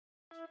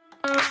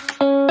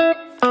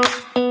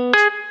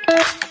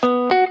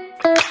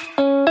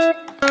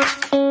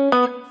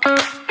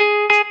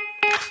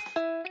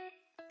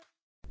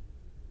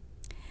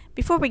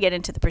Before we get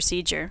into the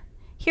procedure,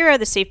 here are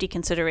the safety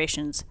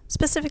considerations,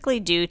 specifically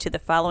due to the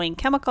following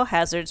chemical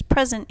hazards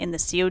present in the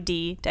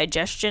COD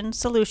digestion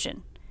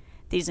solution.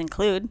 These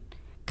include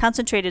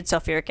concentrated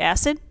sulfuric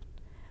acid,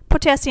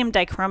 potassium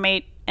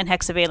dichromate and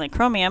hexavalent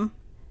chromium,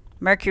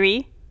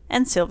 mercury,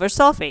 and silver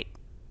sulfate.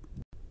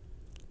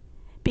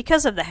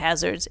 Because of the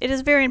hazards, it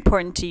is very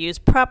important to use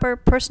proper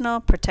personal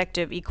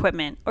protective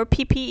equipment, or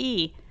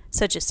PPE,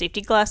 such as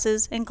safety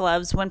glasses and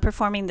gloves when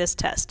performing this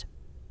test.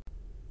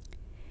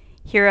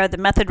 Here are the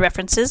method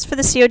references for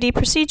the COD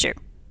procedure.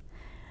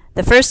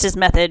 The first is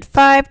method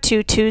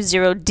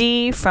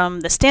 5220D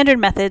from the standard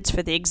methods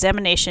for the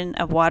examination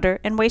of water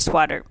and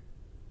wastewater.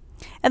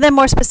 And then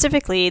more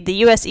specifically, the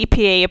US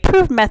EPA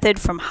approved method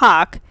from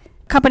Hach,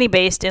 a company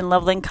based in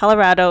Loveland,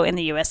 Colorado in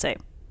the USA.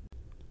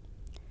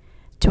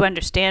 To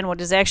understand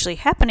what is actually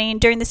happening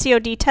during the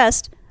COD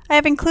test, I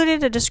have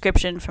included a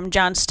description from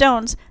John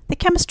Stone's The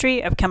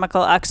Chemistry of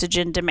Chemical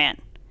Oxygen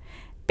Demand.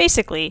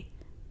 Basically,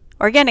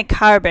 organic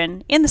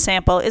carbon in the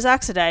sample is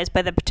oxidized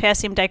by the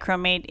potassium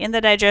dichromate in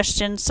the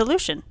digestion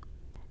solution.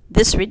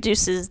 This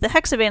reduces the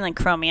hexavalent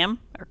chromium,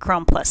 or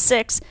Chrome plus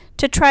 6,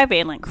 to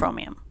trivalent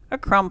chromium, or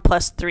Chrome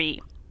plus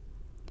 3.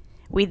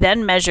 We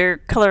then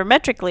measure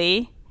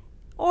colorimetrically,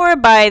 or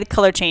by the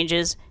color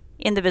changes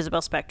in the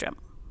visible spectrum.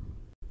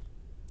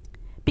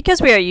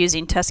 Because we are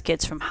using test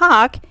kits from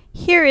Hach,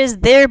 here is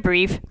their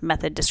brief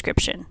method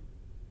description.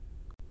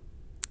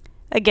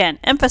 Again,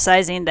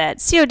 emphasizing that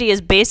COD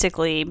is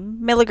basically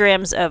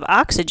milligrams of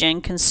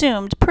oxygen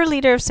consumed per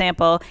liter of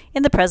sample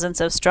in the presence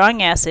of strong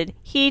acid,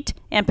 heat,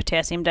 and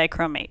potassium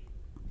dichromate.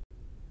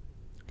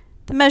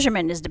 The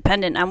measurement is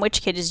dependent on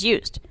which kit is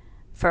used.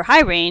 For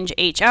high range,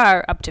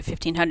 HR, up to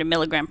 1500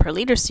 milligram per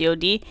liter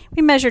COD,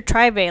 we measure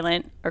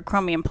trivalent, or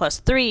chromium plus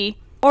 3,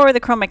 or the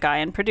chromic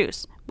ion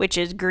produced, which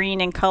is green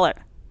in color.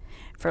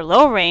 For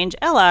low range,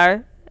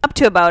 LR, up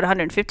to about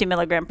 150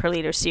 milligram per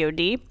liter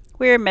COD,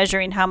 we are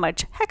measuring how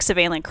much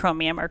hexavalent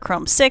chromium, or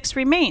Chrome 6,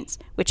 remains,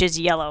 which is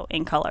yellow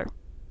in color.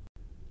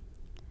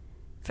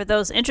 For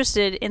those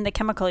interested in the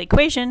chemical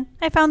equation,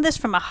 I found this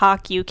from a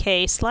Hach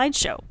UK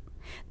slideshow.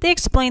 They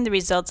explain the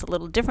results a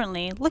little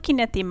differently,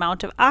 looking at the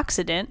amount of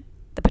oxidant,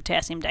 the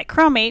potassium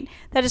dichromate,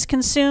 that is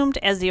consumed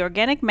as the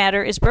organic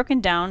matter is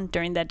broken down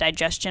during the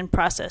digestion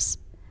process.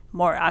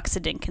 More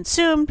oxidant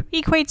consumed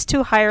equates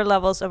to higher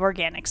levels of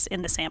organics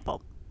in the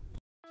sample.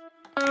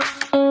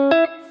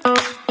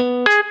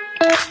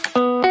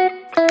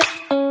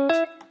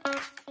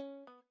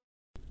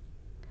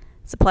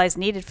 Supplies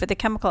needed for the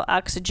chemical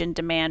oxygen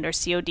demand, or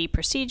COD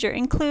procedure,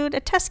 include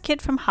a test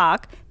kit from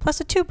Hach plus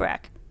a tube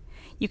rack.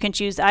 You can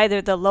choose either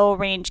the low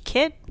range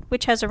kit,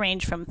 which has a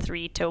range from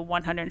 3 to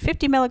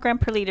 150 milligram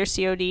per liter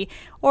COD,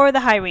 or the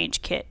high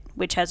range kit,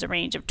 which has a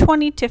range of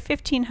 20 to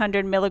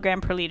 1500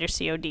 milligram per liter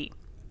COD.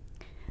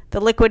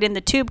 The liquid in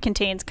the tube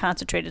contains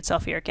concentrated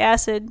sulfuric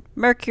acid,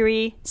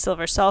 mercury,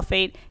 silver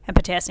sulfate, and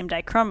potassium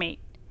dichromate.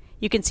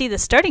 You can see the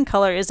starting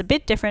color is a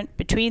bit different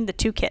between the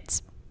two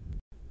kits.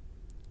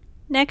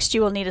 Next,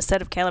 you will need a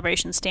set of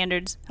calibration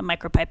standards, a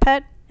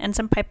micropipette, and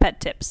some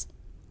pipette tips.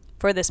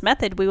 For this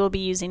method, we will be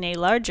using a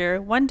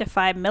larger 1 to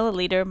 5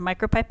 milliliter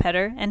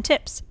micropipetter and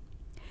tips.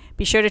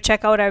 Be sure to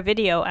check out our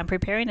video on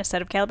preparing a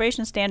set of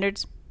calibration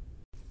standards.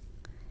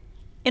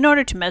 In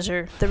order to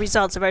measure the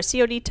results of our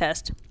COD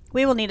test,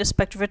 we will need a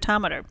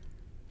spectrophotometer.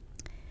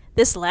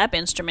 This lab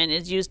instrument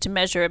is used to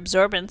measure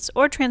absorbance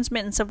or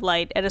transmittance of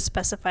light at a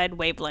specified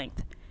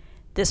wavelength.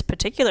 This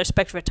particular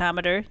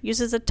spectrophotometer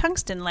uses a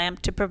tungsten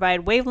lamp to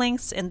provide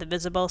wavelengths in the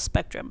visible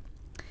spectrum.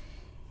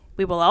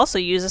 We will also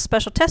use a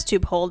special test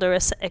tube holder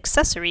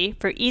accessory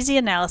for easy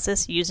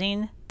analysis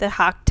using the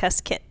Hach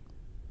test kit.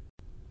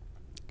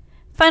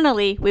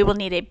 Finally, we will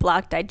need a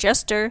block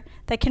digester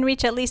that can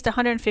reach at least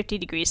 150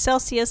 degrees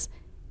Celsius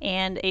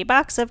and a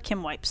box of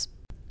Kim wipes.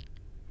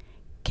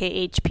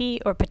 KHP,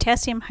 or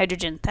potassium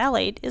hydrogen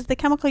phthalate, is the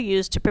chemical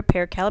used to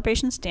prepare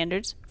calibration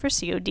standards for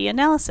COD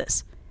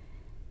analysis.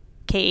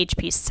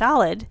 KHP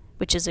solid,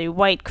 which is a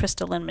white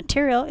crystalline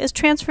material, is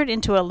transferred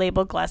into a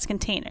labeled glass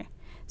container.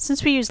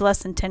 Since we use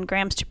less than 10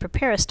 grams to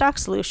prepare a stock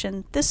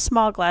solution, this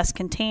small glass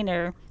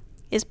container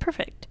is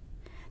perfect.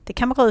 The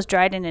chemical is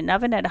dried in an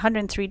oven at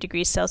 103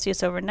 degrees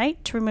Celsius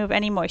overnight to remove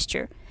any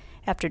moisture.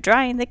 After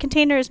drying, the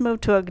container is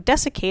moved to a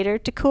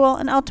desiccator to cool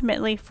and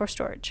ultimately for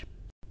storage.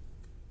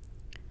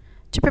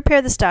 To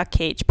prepare the stock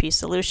KHP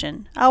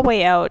solution, I'll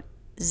weigh out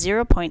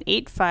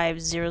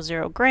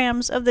 0.8500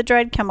 grams of the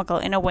dried chemical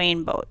in a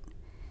weighing boat,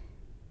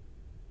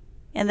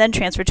 and then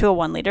transfer to a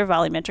 1 liter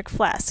volumetric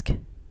flask.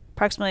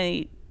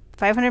 Approximately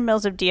 500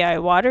 ml of DI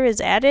water is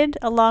added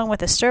along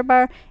with a stir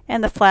bar,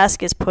 and the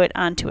flask is put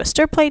onto a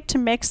stir plate to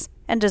mix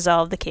and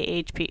dissolve the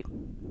KHP.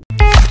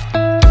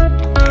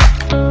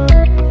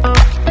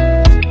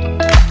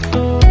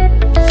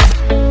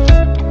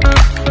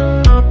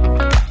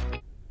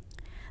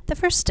 The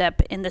first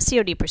step in the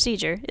COD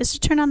procedure is to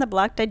turn on the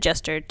block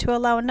digester to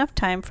allow enough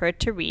time for it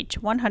to reach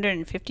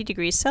 150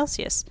 degrees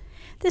Celsius.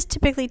 This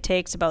typically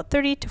takes about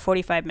 30 to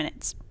 45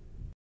 minutes.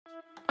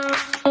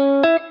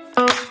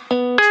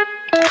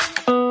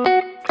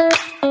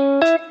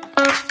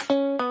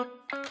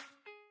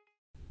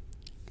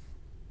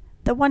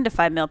 The 1 to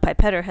 5 ml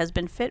pipetter has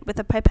been fit with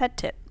a pipette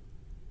tip.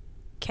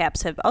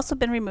 Caps have also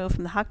been removed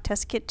from the Hach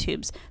test kit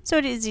tubes, so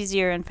it is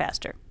easier and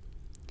faster.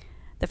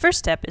 The first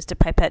step is to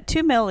pipette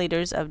 2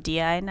 milliliters of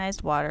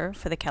deionized water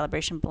for the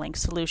calibration blank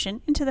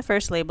solution into the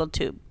first labeled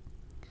tube.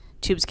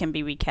 Tubes can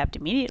be recapped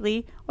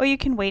immediately, or you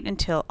can wait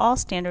until all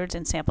standards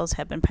and samples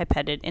have been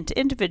pipetted into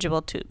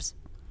individual tubes.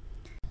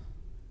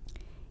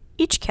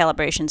 Each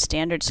calibration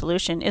standard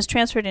solution is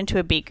transferred into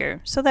a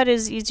beaker so that it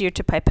is easier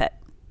to pipette.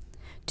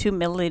 2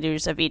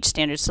 milliliters of each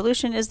standard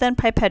solution is then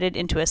pipetted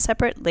into a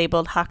separate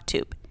labeled Hach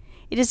tube.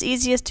 It is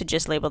easiest to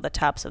just label the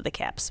tops of the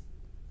caps.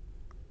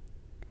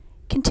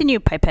 Continue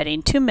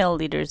pipetting 2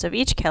 milliliters of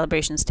each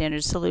calibration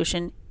standard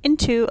solution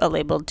into a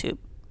labeled tube.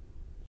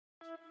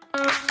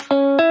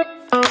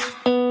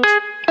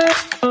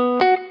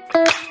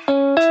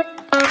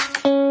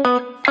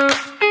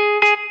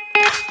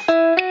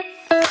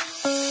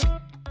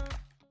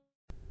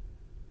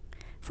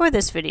 For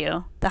this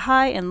video, the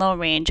high and low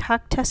range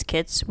Hach test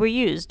kits were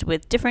used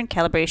with different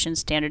calibration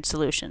standard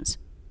solutions.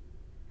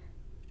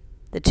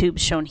 The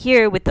tubes shown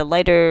here with the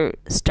lighter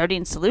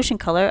starting solution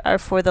color are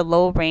for the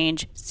low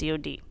range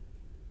COD.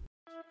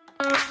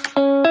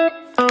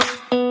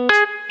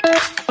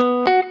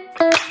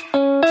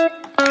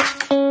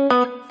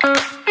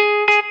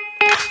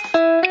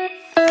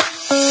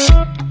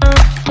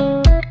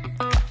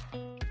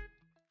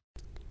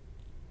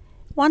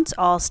 Once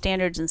all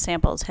standards and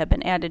samples have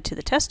been added to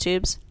the test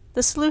tubes,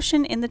 the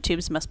solution in the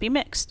tubes must be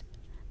mixed.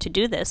 To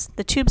do this,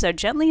 the tubes are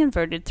gently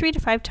inverted 3 to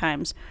 5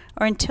 times,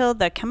 or until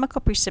the chemical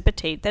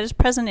precipitate that is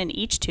present in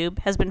each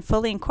tube has been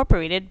fully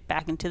incorporated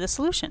back into the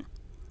solution.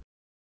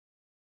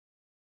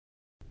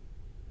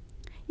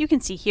 You can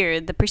see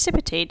here the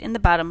precipitate in the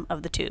bottom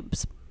of the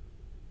tubes.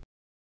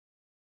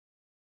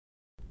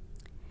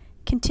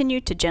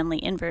 Continue to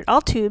gently invert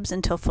all tubes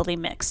until fully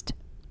mixed.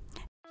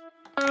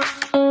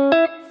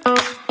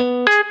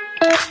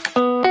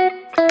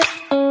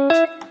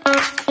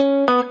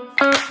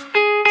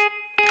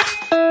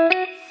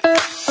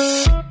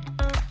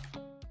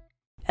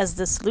 As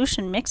the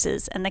solution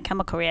mixes and the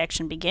chemical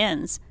reaction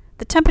begins,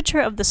 the temperature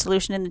of the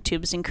solution in the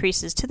tubes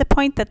increases to the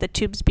point that the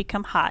tubes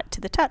become hot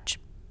to the touch.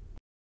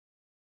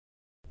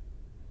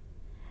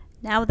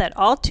 Now that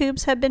all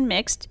tubes have been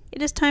mixed,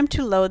 it is time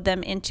to load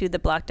them into the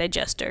block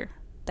digester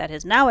that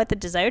is now at the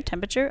desired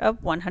temperature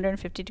of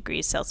 150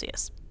 degrees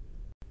Celsius.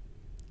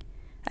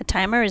 A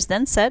timer is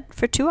then set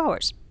for 2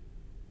 hours.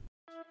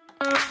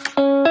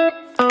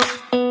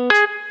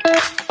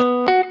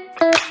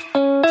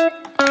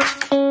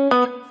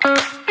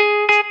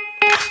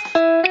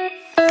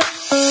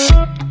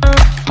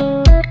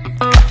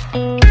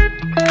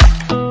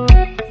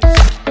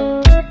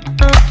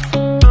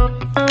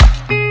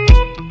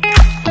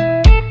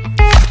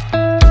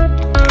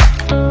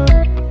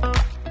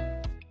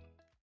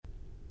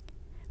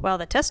 While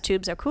the test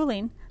tubes are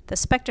cooling, the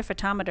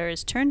spectrophotometer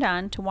is turned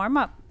on to warm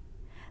up.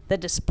 The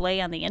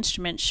display on the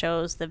instrument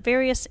shows the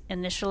various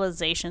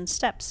initialization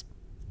steps.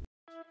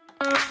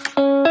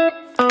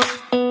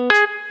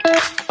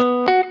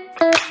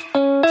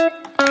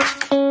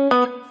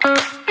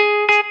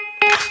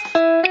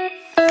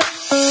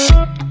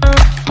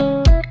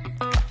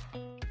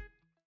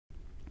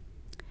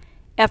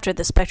 After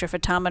the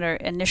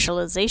spectrophotometer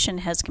initialization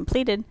has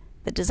completed,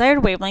 the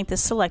desired wavelength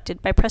is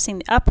selected by pressing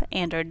the up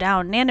and or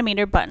down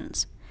nanometer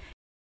buttons.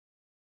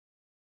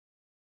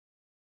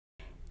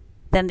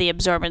 Then the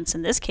absorbance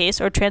in this case,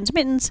 or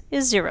transmittance,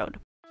 is zeroed.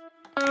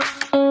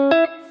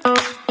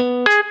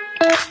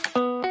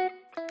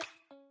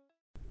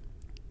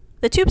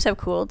 The tubes have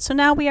cooled, so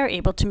now we are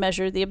able to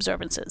measure the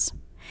absorbances.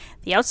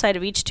 The outside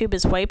of each tube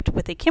is wiped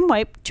with a Kim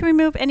wipe to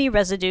remove any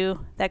residue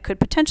that could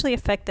potentially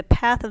affect the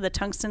path of the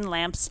tungsten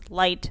lamp's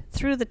light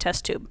through the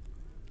test tube.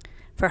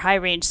 For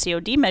high-range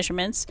COD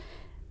measurements,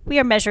 we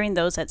are measuring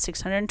those at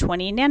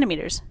 620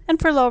 nanometers, and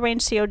for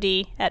low-range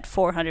COD at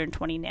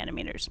 420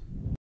 nanometers.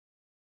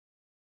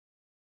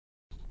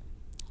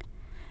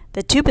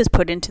 The tube is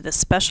put into the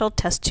special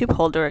test tube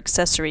holder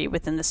accessory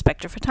within the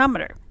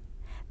spectrophotometer.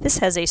 This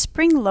has a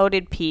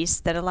spring-loaded piece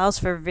that allows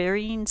for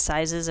varying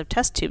sizes of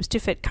test tubes to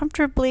fit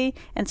comfortably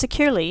and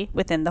securely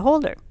within the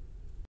holder.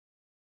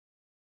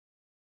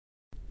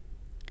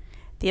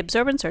 The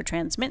absorbance or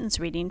transmittance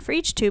reading for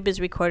each tube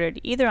is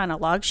recorded either on a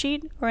log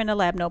sheet or in a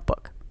lab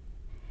notebook.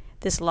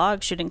 This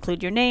log should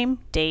include your name,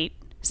 date,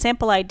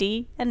 sample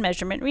ID, and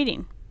measurement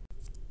reading.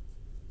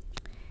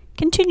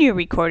 Continue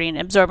recording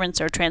absorbance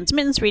or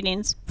transmittance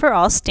readings for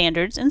all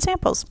standards and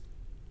samples.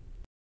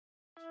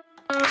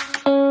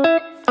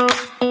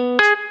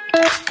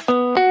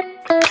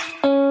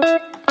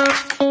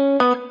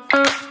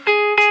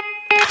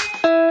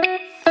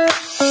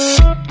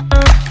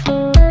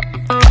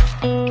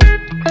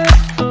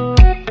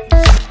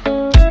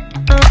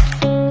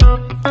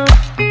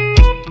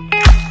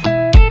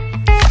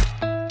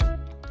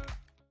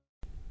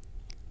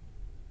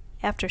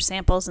 After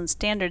samples and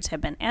standards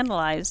have been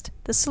analyzed,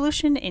 the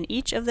solution in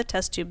each of the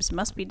test tubes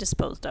must be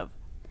disposed of.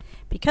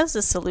 Because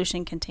this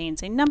solution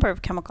contains a number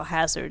of chemical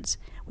hazards,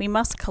 we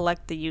must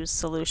collect the used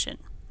solution.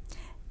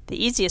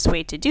 The easiest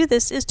way to do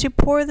this is to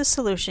pour the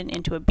solution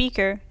into a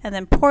beaker and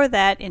then pour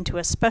that into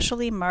a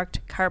specially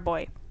marked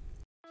carboy.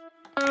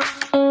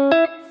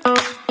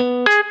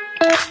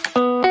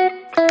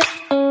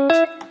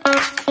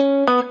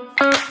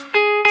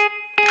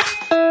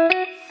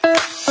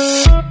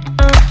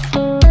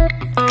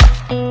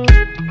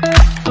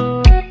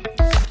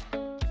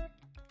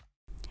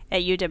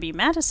 At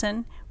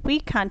UW-Madison, we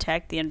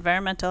contact the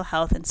Environmental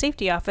Health and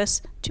Safety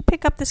Office to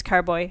pick up this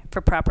carboy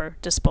for proper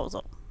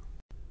disposal.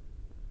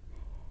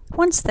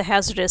 Once the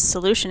hazardous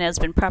solution has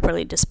been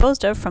properly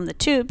disposed of from the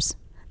tubes,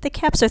 the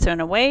caps are thrown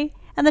away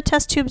and the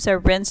test tubes are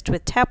rinsed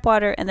with tap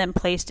water and then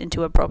placed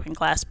into a broken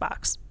glass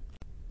box.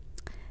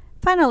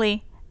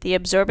 Finally, the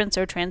absorbance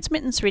or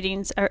transmittance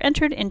readings are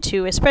entered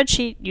into a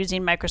spreadsheet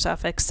using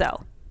Microsoft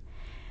Excel.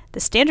 The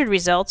standard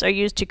results are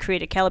used to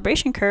create a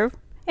calibration curve,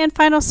 and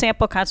final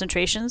sample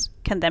concentrations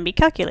can then be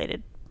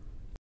calculated.